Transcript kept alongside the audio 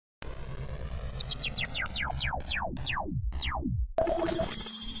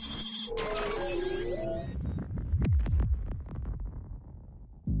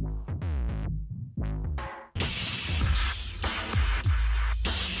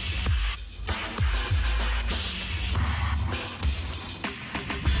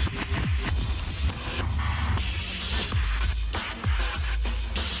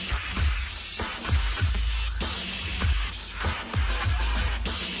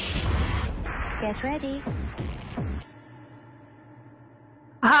Get ready.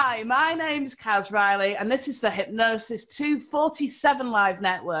 Hi, my name's Kaz Riley, and this is the Hypnosis 247 Live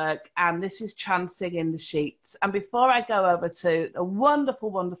Network, and this is Trancing in the Sheets. And before I go over to the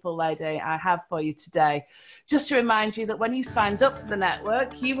wonderful, wonderful lady I have for you today, just to remind you that when you signed up for the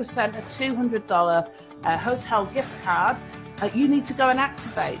network, you were sent a $200 hotel gift card that you need to go and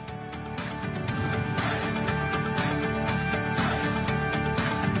activate.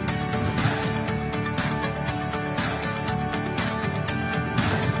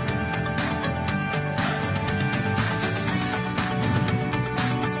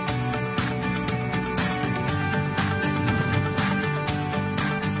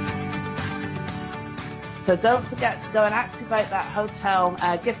 So don't forget to go and activate that hotel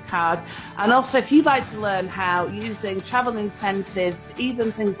gift card. And also, if you'd like to learn how using travel incentives,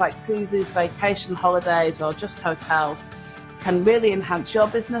 even things like cruises, vacation holidays, or just hotels, can really enhance your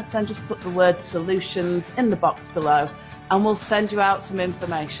business, then just put the word solutions in the box below and we'll send you out some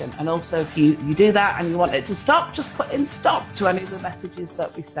information. And also, if you do that and you want it to stop, just put in stop to any of the messages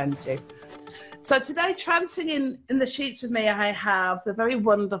that we send you. So today, trancing in the sheets with me, I have the very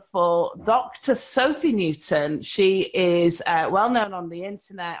wonderful Dr. Sophie Newton. She is well known on the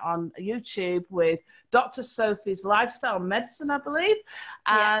internet, on YouTube, with Dr. Sophie's Lifestyle Medicine, I believe,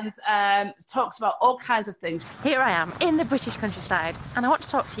 and talks about all kinds of things. Here I am in the British countryside, and I want to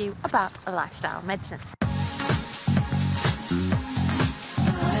talk to you about a lifestyle medicine.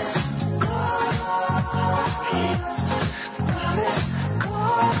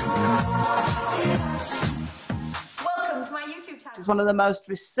 She's one of the most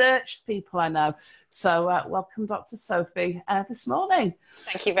researched people I know. So welcome, Dr. Sophie, this morning.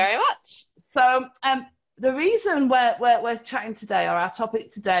 Thank you very much. So the reason we're chatting today, or our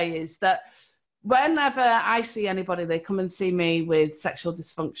topic today, is that whenever I see anybody, they come and see me with sexual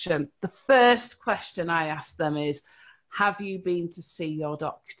dysfunction, the first question I ask them is, have you been to see your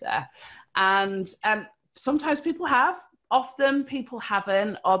doctor? And sometimes people have. Often people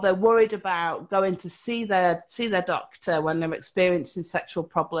haven't, or they're worried about going to see their doctor when they're experiencing sexual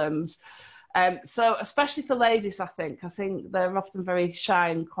problems. So especially for ladies, I think they're often very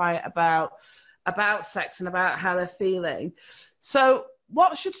shy and quiet about sex and about how they're feeling. So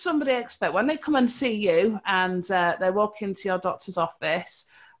what should somebody expect when they come and see you and they walk into your doctor's office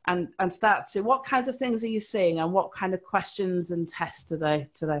and start to, what kinds of things are you seeing and what kind of questions and tests do they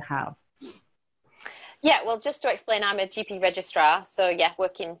have? Yeah, well, just to explain, I'm a GP registrar, so yeah,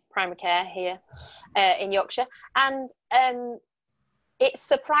 work in primary care here in Yorkshire, and it's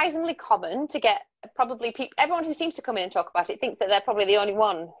surprisingly common to get everyone who seems to come in and talk about it thinks that they're probably the only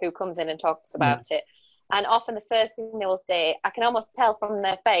one who comes in and talks about it, and often the first thing they will say, I can almost tell from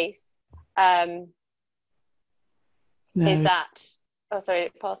their face, is that, oh sorry,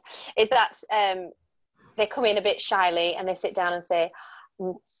 pause, is that they come in a bit shyly and they sit down and say,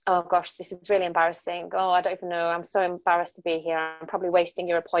 oh gosh, this is really embarrassing. Oh, I don't even know. I'm so embarrassed to be here. I'm probably wasting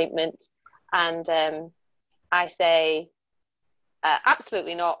your appointment. And I say,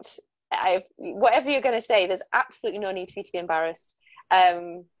 absolutely not. Whatever you're going to say, there's absolutely no need for you to be embarrassed.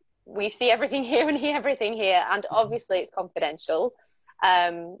 We see everything here and hear everything here. And obviously it's confidential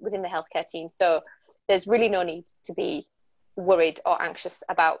within the healthcare team. So there's really no need to be worried or anxious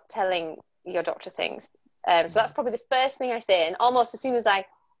about telling your doctor things. So that's probably the first thing I say, and almost as soon as I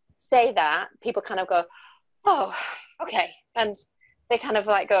say that, people kind of go, oh, okay, and they kind of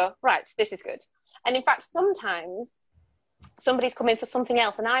like go, right, this is good. And in fact, sometimes somebody's come in for something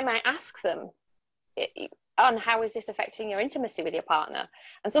else, and I might ask them on how is this affecting your intimacy with your partner,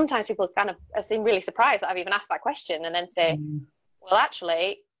 and sometimes people kind of seem really surprised that I've even asked that question, and then say, well,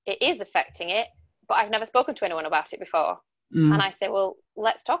 actually, it is affecting it, but I've never spoken to anyone about it before. And I say, well,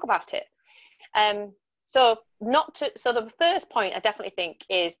 let's talk about it. So the first point I definitely think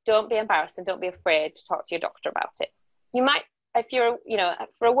is don't be embarrassed and don't be afraid to talk to your doctor about it. You might, if you're,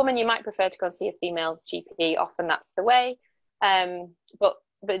 for a woman, you might prefer to go and see a female GP. Often that's the way. But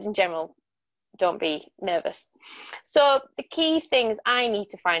in general, don't be nervous. So the key things I need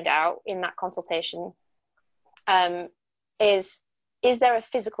to find out in that consultation is there a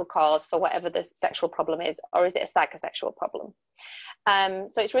physical cause for whatever the sexual problem is, or is it a psychosexual problem?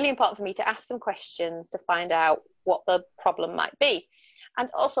 So it's really important for me to ask some questions to find out what the problem might be. And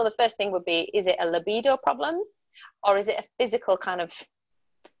also the first thing would be, is it a libido problem or is it a physical kind of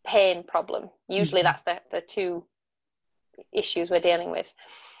pain problem? Usually that's the two issues we're dealing with.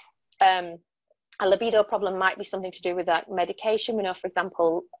 A libido problem might be something to do with like medication. We know, for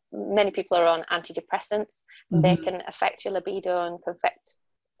example, many people are on antidepressants. They can affect your libido and can affect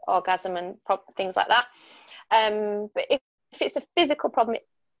orgasm and things like that. But if it's a physical problem,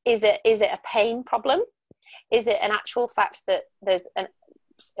 is it a pain problem? Is it an actual fact that there's an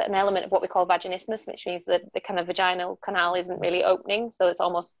element of what we call vaginismus, which means that the kind of vaginal canal isn't really opening, so it's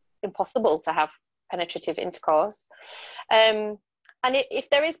almost impossible to have penetrative intercourse? And if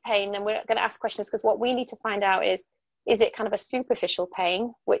there is pain, then we're going to ask questions, because what we need to find out is it kind of a superficial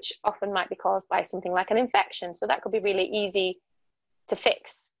pain, which often might be caused by something like an infection? So that could be really easy to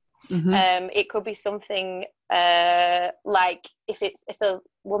fix. It could be something like if the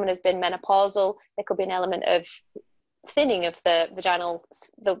woman has been menopausal, there could be an element of thinning of the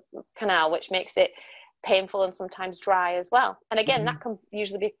canal, which makes it painful and sometimes dry as well. And again, that can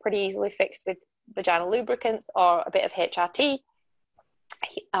usually be pretty easily fixed with vaginal lubricants or a bit of HRT,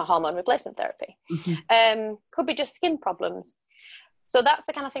 a hormone replacement therapy. Could be just skin problems. So that's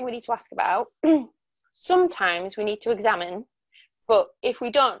the kind of thing we need to ask about. Sometimes we need to examine, but if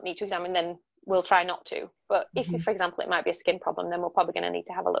we don't need to examine, then we'll try not to. But if, for example, it might be a skin problem, then we're probably going to need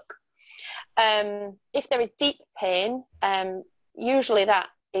to have a look. If there is deep pain, usually that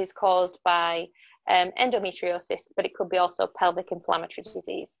is caused by endometriosis, but it could be also pelvic inflammatory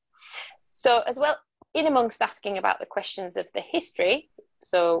disease. So as well, in amongst asking about the questions of the history,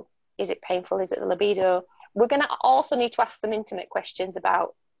 so is it painful, is it the libido, we're going to also need to ask some intimate questions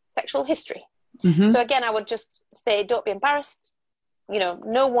about sexual history. So again, I would just say, don't be embarrassed. You know,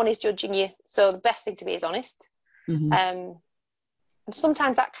 no one is judging you, so the best thing to be is honest. And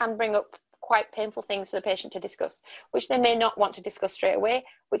sometimes that can bring up quite painful things for the patient to discuss, which they may not want to discuss straight away,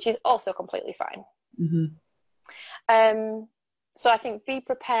 which is also completely fine. So I think be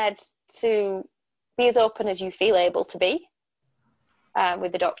prepared to be as open as you feel able to be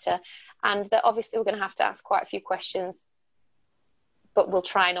with the doctor, and that obviously we're going to have to ask quite a few questions, but we'll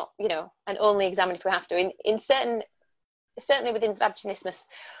try not, you know, and only examine if we have to. Certainly within vaginismus,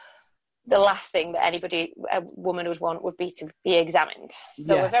 the last thing that a woman would want would be to be examined.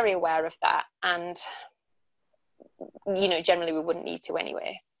 So we're very aware of that, and you know, generally we wouldn't need to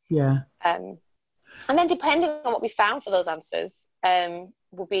anyway. And then depending on what we found for those answers,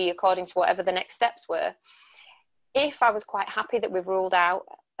 will be according to whatever the next steps were. If I was quite happy that we've ruled out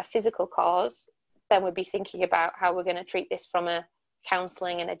a physical cause, then we'd be thinking about how we're going to treat this from a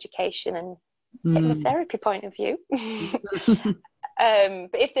counselling and education and hypnotherapy point of view. But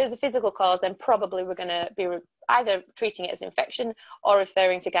if there's a physical cause, then probably we're going to be either treating it as infection or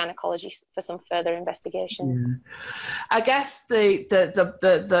referring to gynecology for some further investigations. I guess the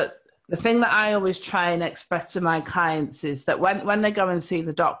thing that I always try and express to my clients is that when they go and see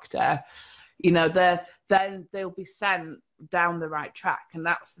the doctor, you know, then they'll be sent down the right track. And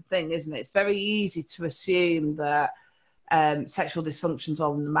that's the thing, isn't it? It's very easy to assume that sexual dysfunction's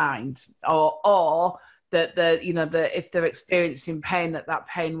all in the mind, or that if they're experiencing pain, that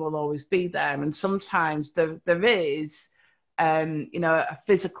pain will always be there. And sometimes there is a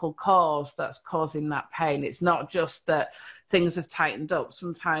physical cause that's causing that pain. It's not just that things have tightened up.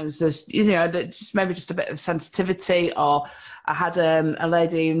 Sometimes there's maybe just a bit of sensitivity, or I had a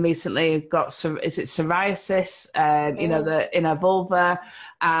lady recently got psoriasis in her vulva,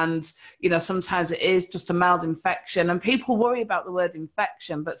 and sometimes it is just a mild infection, and people worry about the word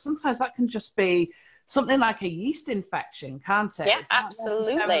infection, but sometimes that can just be something like a yeast infection, can't it? Yeah,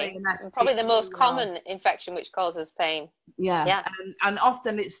 absolutely. Probably the most common infection which causes pain. Yeah. And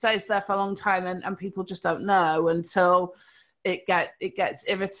often it stays there for a long time, and people just don't know until it gets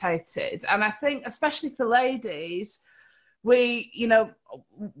irritated. And I think, especially for ladies,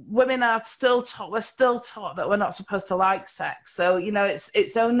 women are still taught, we're still taught that we're not supposed to like sex. So,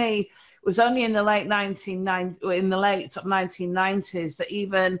 it was only in the late 1990s that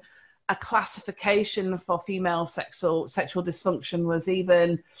even a classification for female sexual dysfunction was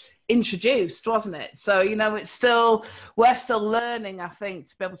even introduced, wasn't it? So, we're still learning, I think,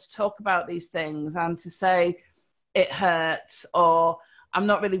 to be able to talk about these things and to say it hurts, or I'm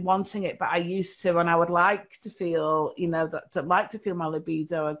not really wanting it, but I used to, and I would like to feel, like to feel my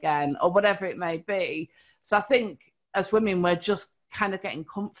libido again, or whatever it may be. So I think as women, we're just kind of getting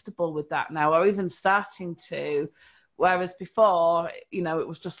comfortable with that now, or even starting to. Whereas before, it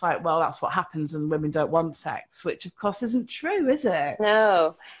was just like, well, that's what happens and women don't want sex, which of course isn't true, is it?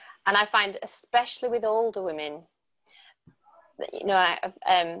 No. And I find, especially with older women, I've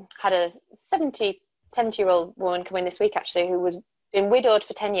had a 70-year-old woman come in this week, actually, who was been widowed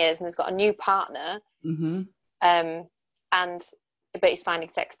for 10 years and has got a new partner, but he's finding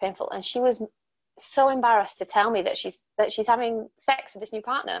sex painful. And she was so embarrassed to tell me that she's having sex with this new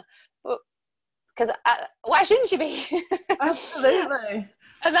partner. But because why shouldn't she be? Absolutely.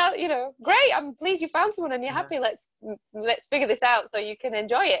 And that, great, I'm pleased you found someone and you're happy. Let's figure this out so you can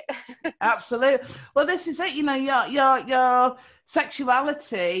enjoy it. Absolutely. Well, this is it. You're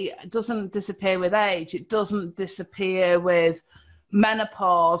sexuality doesn't disappear with age. It doesn't disappear with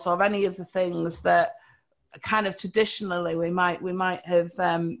menopause or any of the things that kind of traditionally we might have,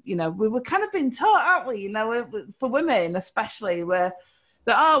 you know, we were kind of being taught, aren't we? You know, for women especially, where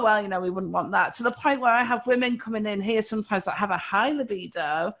that, oh, well, you know, we wouldn't want that. To the point where I have women coming in here sometimes that have a high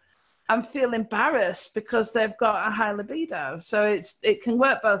libido and feel embarrassed because they've got a high libido. So it can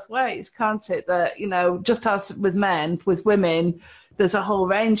work both ways, can't it? That, you know, just as with men, with women, there's a whole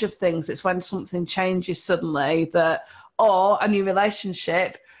range of things. It's when something changes suddenly that, or a new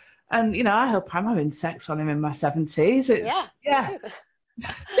relationship. And, you know, I hope I'm having sex when I'm in my 70s. Yeah,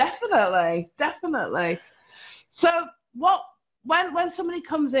 definitely. So when somebody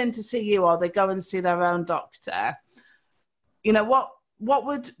comes in to see you, or they go and see their own doctor, you know, what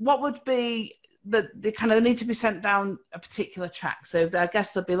would be they kind of need to be sent down a particular track? So I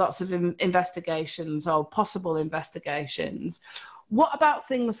guess there'll be lots of investigations or possible investigations. What about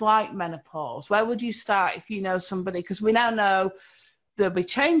things like menopause? Where would you start if you know somebody? Because we now know there'll be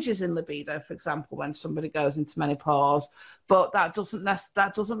changes in libido, for example, when somebody goes into menopause, but that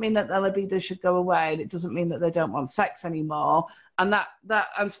doesn't mean that their libido should go away, and it doesn't mean that they don't want sex anymore. And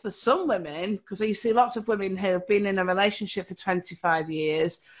and for some women, because you see lots of women who have been in a relationship for 25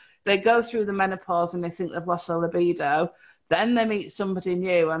 years, they go through the menopause and they think they've lost their libido. Then they meet somebody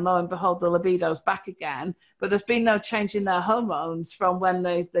new, and lo and behold, the libido's back again. But there's been no change in their hormones from when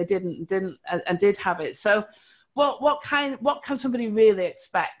they did have it. So what can somebody really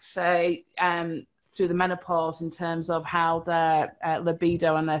expect, say, through the menopause in terms of how their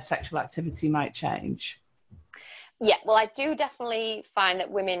libido and their sexual activity might change? Yeah, well, I do definitely find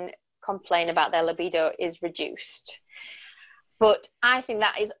that women complain about their libido is reduced. But I think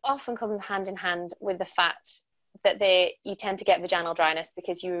that often comes hand in hand with the fact that you tend to get vaginal dryness,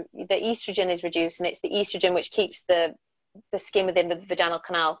 because the estrogen is reduced, and it's the estrogen which keeps the skin within the vaginal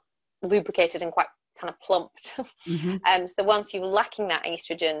canal lubricated and quite kind of plumped. Mm-hmm. So once you're lacking that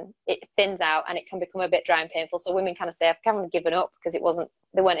estrogen, it thins out and it can become a bit dry and painful. So women kind of say, I've kind of given up, because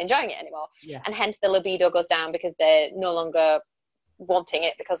they weren't enjoying it anymore. Yeah. And hence the libido goes down, because they're no longer wanting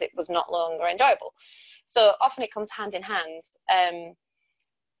it, because it was not longer enjoyable. So often it comes hand in hand.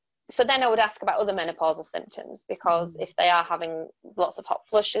 So then I would ask about other menopausal symptoms, because if they are having lots of hot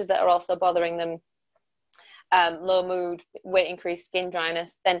flushes that are also bothering them, low mood, weight increase, skin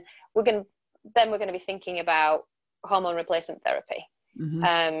dryness, then we're going to be thinking about hormone replacement therapy,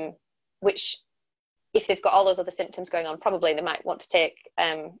 which, if they've got all those other symptoms going on, probably they might want to take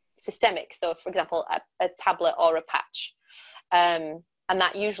systemic. So, for example, a tablet or a patch, and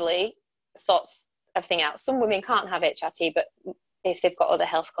that usually sorts everything out. Some women can't have HRT, but if they've got other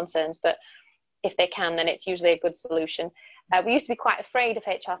health concerns, but if they can, then it's usually a good solution. We used to be quite afraid of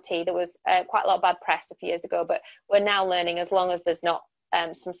HRT. There was quite a lot of bad press a few years ago, but we're now learning, as long as there's not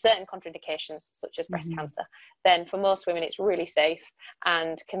some certain contraindications, such as breast cancer, then for most women it's really safe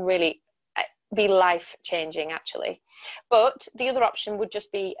and can really be life-changing, actually. But the other option would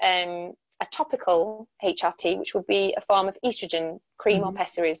just be a topical HRT, which would be a form of estrogen cream or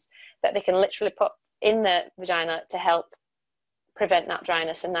pessaries that they can literally put in the vagina to help prevent that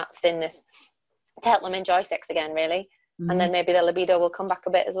dryness and that thinness, to help them enjoy sex again, really. And then maybe the libido will come back a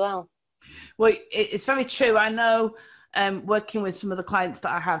bit as well. Well, it's very true. I know, working with some of the clients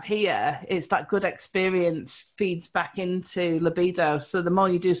that I have here, it's that good experience feeds back into libido. So the more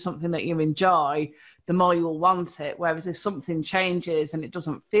you do something that you enjoy, the more you will want it. Whereas if something changes and it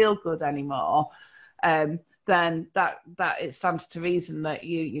doesn't feel good anymore, then that it stands to reason that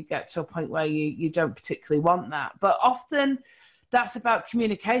you get to a point where you don't particularly want that. But often that's about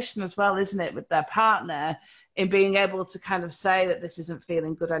communication as well, isn't it, with their partner, in being able to kind of say that this isn't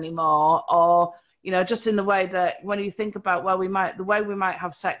feeling good anymore, or, you know, just in the way that when you think about, well, the way we might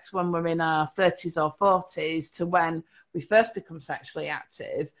have sex when we're in our 30s or 40s to when we first become sexually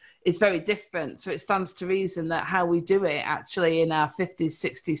active is very different. So it stands to reason that how we do it actually in our 50s,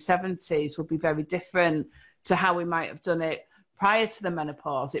 60s, 70s will be very different to how we might have done it prior to the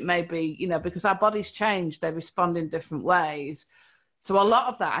menopause. It may be, you know, because our bodies change, they respond in different ways. So a lot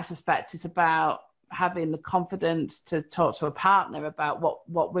of that, I suspect, is about having the confidence to talk to a partner about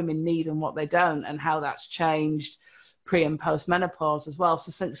what women need and what they don't, and how that's changed pre and post menopause as well.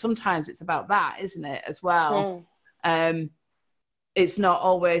 So sometimes it's about that, isn't it, as well? It's not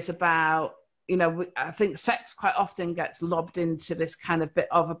always about, you know, I think sex quite often gets lobbed into this kind of bit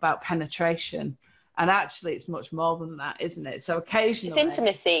of about penetration, and actually it's much more than that, isn't it? So occasionally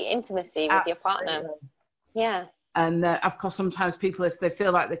it's intimacy with your partner. Yeah. And of course, sometimes people, if they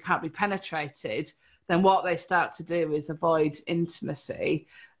feel like they can't be penetrated, then what they start to do is avoid intimacy.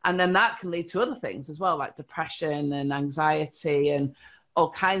 And then that can lead to other things as well, like depression and anxiety and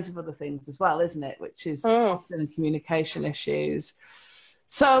all kinds of other things as well, isn't it? Which is often communication issues.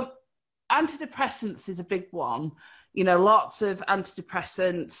 So antidepressants is a big one. You know, lots of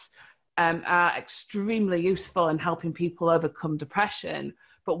antidepressants are extremely useful in helping people overcome depression.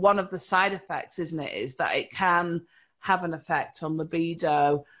 But one of the side effects, isn't it, is that it can have an effect on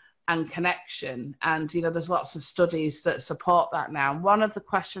libido and connection. And, you know, there's lots of studies that support that now. One of the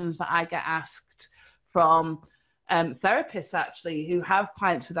questions that I get asked from therapists, actually, who have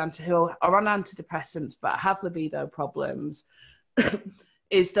clients with who are on antidepressants but have libido problems,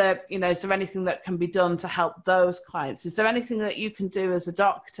 is there, you know, is there anything that can be done to help those clients? Is there anything that you can do as a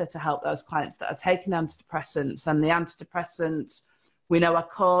doctor to help those clients that are taking antidepressants, and the antidepressants we know are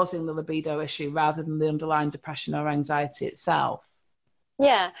causing the libido issue rather than the underlying depression or anxiety itself?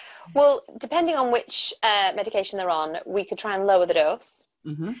 Yeah, well, depending on which medication they're on, we could try and lower the dose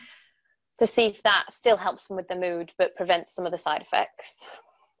to see if that still helps them with the mood but prevents some of the side effects.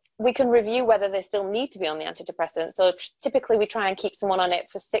 We can review whether they still need to be on the antidepressant. So typically we try and keep someone on it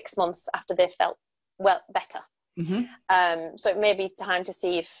for 6 months after they've felt better. So it may be time to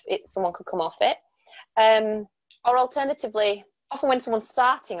see if someone could come off it. Or alternatively, often when someone's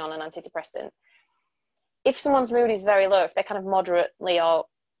starting on an antidepressant, if someone's mood is very low, if they're kind of moderately or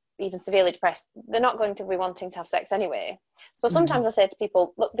even severely depressed, they're not going to be wanting to have sex anyway. So sometimes I say to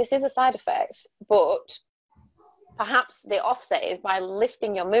people, look, this is a side effect, but perhaps the offset is by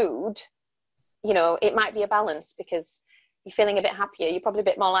lifting your mood, you know, it might be a balance because you're feeling a bit happier. You're probably a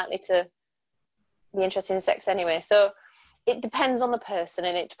bit more likely to be interested in sex anyway. So it depends on the person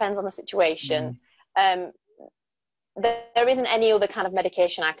and it depends on the situation. There isn't any other kind of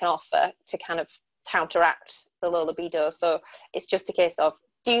medication I can offer to kind of counteract the low libido. So it's just a case of,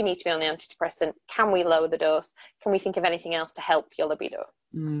 do you need to be on the antidepressant? Can we lower the dose? Can we think of anything else to help your libido?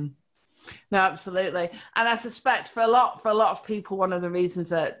 No, absolutely. And I suspect for a lot of people, one of the reasons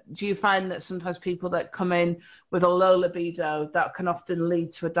that, do you find that sometimes people that come in with a low libido, that can often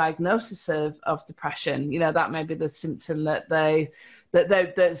lead to a diagnosis of depression? You know, that may be the symptom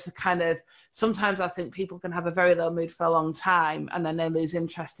that's kind of, sometimes I think people can have a very low mood for a long time and then they lose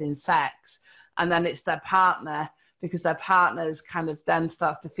interest in sex, and then it's their partner, because their partners kind of then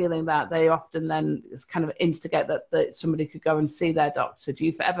starts to feeling that they often then kind of instigate that somebody could go and see their doctor. Do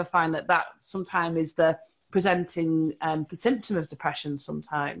you ever find that sometimes is the presenting symptom of depression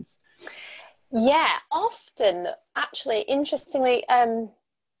sometimes? Yeah, often, actually, interestingly,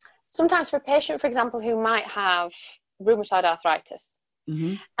 sometimes for a patient, for example, who might have rheumatoid arthritis,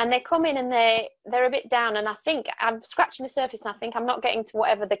 and they come in and they're a bit down, and I think I'm scratching the surface and I think I'm not getting to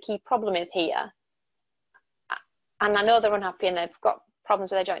whatever the key problem is here. And I know they're unhappy and they've got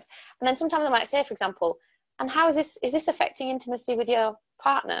problems with their joints. And then sometimes I might say, for example, and how is this affecting intimacy with your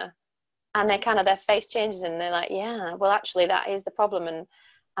partner? And their face changes and they're like, yeah, well, actually that is the problem.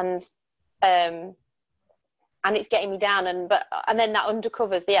 And it's getting me down. And then that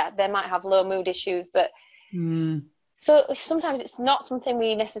undercovers, they might have low mood issues, but so sometimes it's not something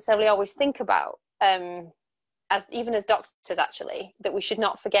we necessarily always think about, even as doctors, actually, that we should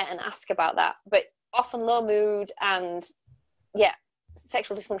not forget and ask about that. But often low mood and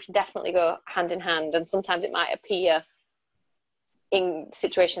sexual dysfunction definitely go hand in hand, and sometimes it might appear in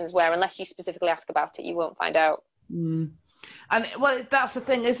situations where unless you specifically ask about it you won't find out. And well, that's the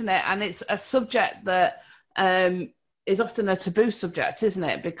thing, isn't it? And it's a subject that is often a taboo subject, isn't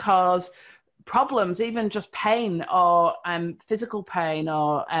it? Because problems, even just pain or physical pain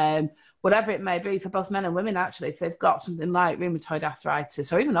or whatever it may be, for both men and women, actually, if they've got something like rheumatoid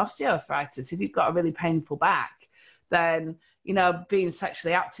arthritis or even osteoarthritis, if you've got a really painful back, then, you know, being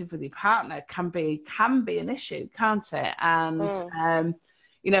sexually active with your partner can be an issue, can't it? And,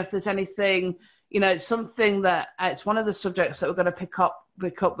 you know, if there's anything, you know, it's something that it's one of the subjects that we're going to pick up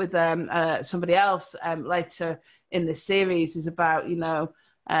with somebody else later in this series, is about, you know,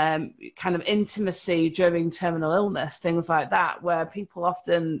 kind of intimacy during terminal illness, things like that, where people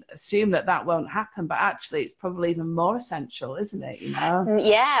often assume that won't happen, but actually it's probably even more essential, isn't it? You know?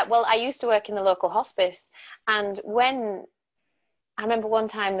 Yeah, well, I used to work in the local hospice, and when I remember one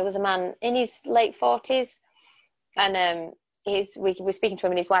time there was a man in his late 40s, and we were speaking to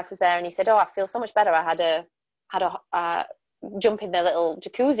him and his wife was there, and he said, oh, I feel so much better. I had a jump in the little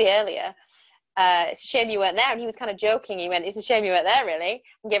jacuzzi earlier. It's a shame you weren't there. And he was kind of joking. He went, it's a shame you weren't there, really,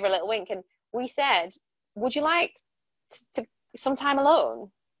 and gave her a little wink. And we said, would you like to some time alone?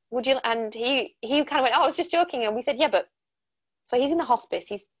 Would you? And he kind of went, oh, I was just joking. And we said, yeah, but so he's in the hospice,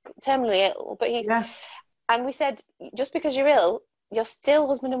 he's terminally ill, but he's and we said, just because you're ill, you're still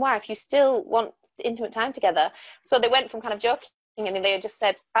husband and wife, you still want intimate time together. So they went from kind of joking and they just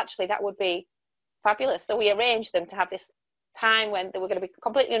said, actually, that would be fabulous. So we arranged them to have this time when they were going to be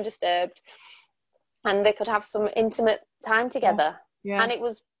completely undisturbed and they could have some intimate time together. Yeah. And it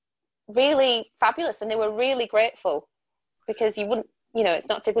was really fabulous, and they were really grateful, because you wouldn't, it's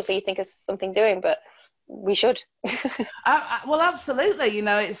not typically you think of something doing, but we should. Well, absolutely.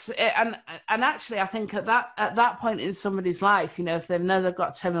 And actually, I think at that point in somebody's life, if they know they've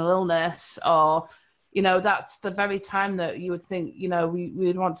got terminal illness, or that's the very time that you would think, we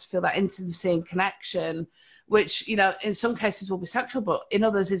would want to feel that intimacy and connection, which in some cases will be sexual, but in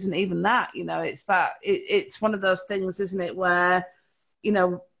others isn't even that. It's one of those things, isn't it, where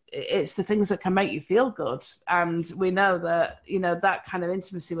it's the things that can make you feel good, and we know that that kind of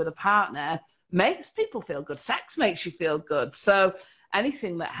intimacy with a partner makes people feel good. Sex makes you feel good. So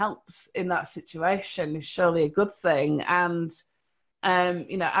anything that helps in that situation is surely a good thing. And,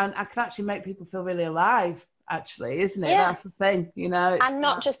 and I can actually make people feel really alive, actually, isn't it? Yeah. That's the thing, I'm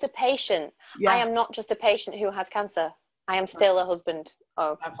not just a patient. Yeah. I am not just a patient who has cancer. I am still a husband.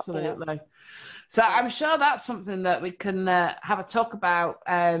 Absolutely. So I'm sure that's something that we can have a talk about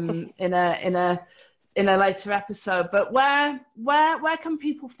in a later episode. But where can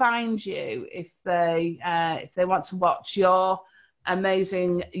people find you if they want to watch your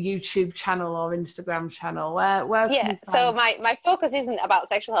amazing YouTube channel or Instagram channel? Where so my focus isn't about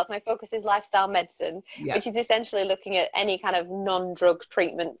sexual health. My focus is lifestyle medicine, which is essentially looking at any kind of non-drug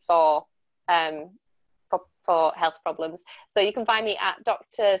treatment for health problems. So you can find me at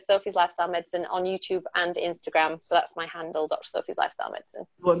Dr. Sophie's Lifestyle Medicine on YouTube and Instagram. So that's my handle, Dr. Sophie's Lifestyle Medicine.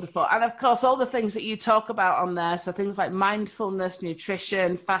 Wonderful. And of course, all the things that you talk about on there, so things like mindfulness,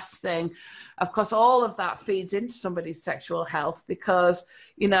 nutrition, fasting, of course, all of that feeds into somebody's sexual health, because,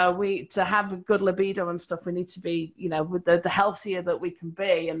 to have a good libido and stuff, we need to be, with the healthier that we can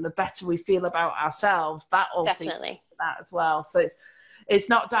be and the better we feel about ourselves, that all feeds into that as well. So it's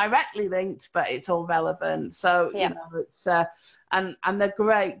not directly linked, but it's all relevant. So, it's, and they're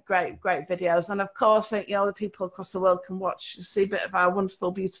great videos. And of course, the people across the world can see a bit of our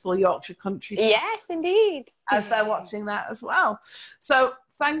wonderful, beautiful Yorkshire country. Yes, indeed. As they're watching that as well. So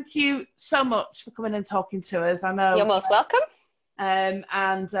thank you so much for coming and talking to us. I know you're most welcome.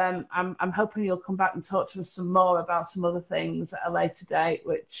 I'm hoping you'll come back and talk to us some more about some other things at a later date,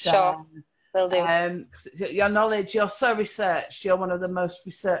 which sure. Will do. Your knowledge, you're so researched. You're one of the most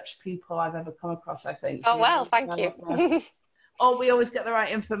researched people I've ever come across, I think. Oh, well, thank you. We always get the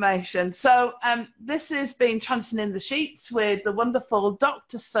right information. So this has been Trancing in the Sheets with the wonderful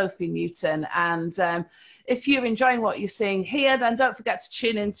Dr. Sophie Newton. And if you're enjoying what you're seeing here, then don't forget to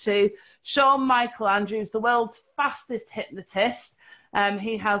tune into Shawn Michael Andrews, the world's fastest hypnotist.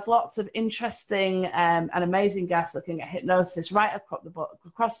 He has lots of interesting and amazing guests looking at hypnosis right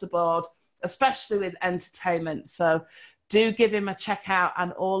across the board, especially with entertainment. So do give him a check out,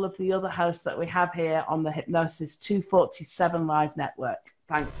 and all of the other hosts that we have here on the Hypnosis 247 Live Network.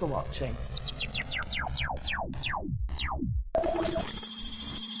 Thanks for watching.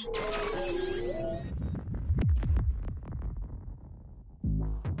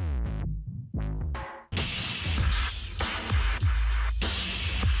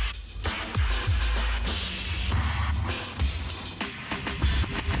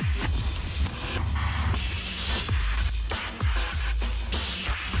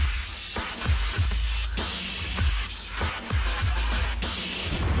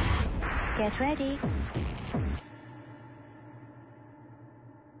 Get ready.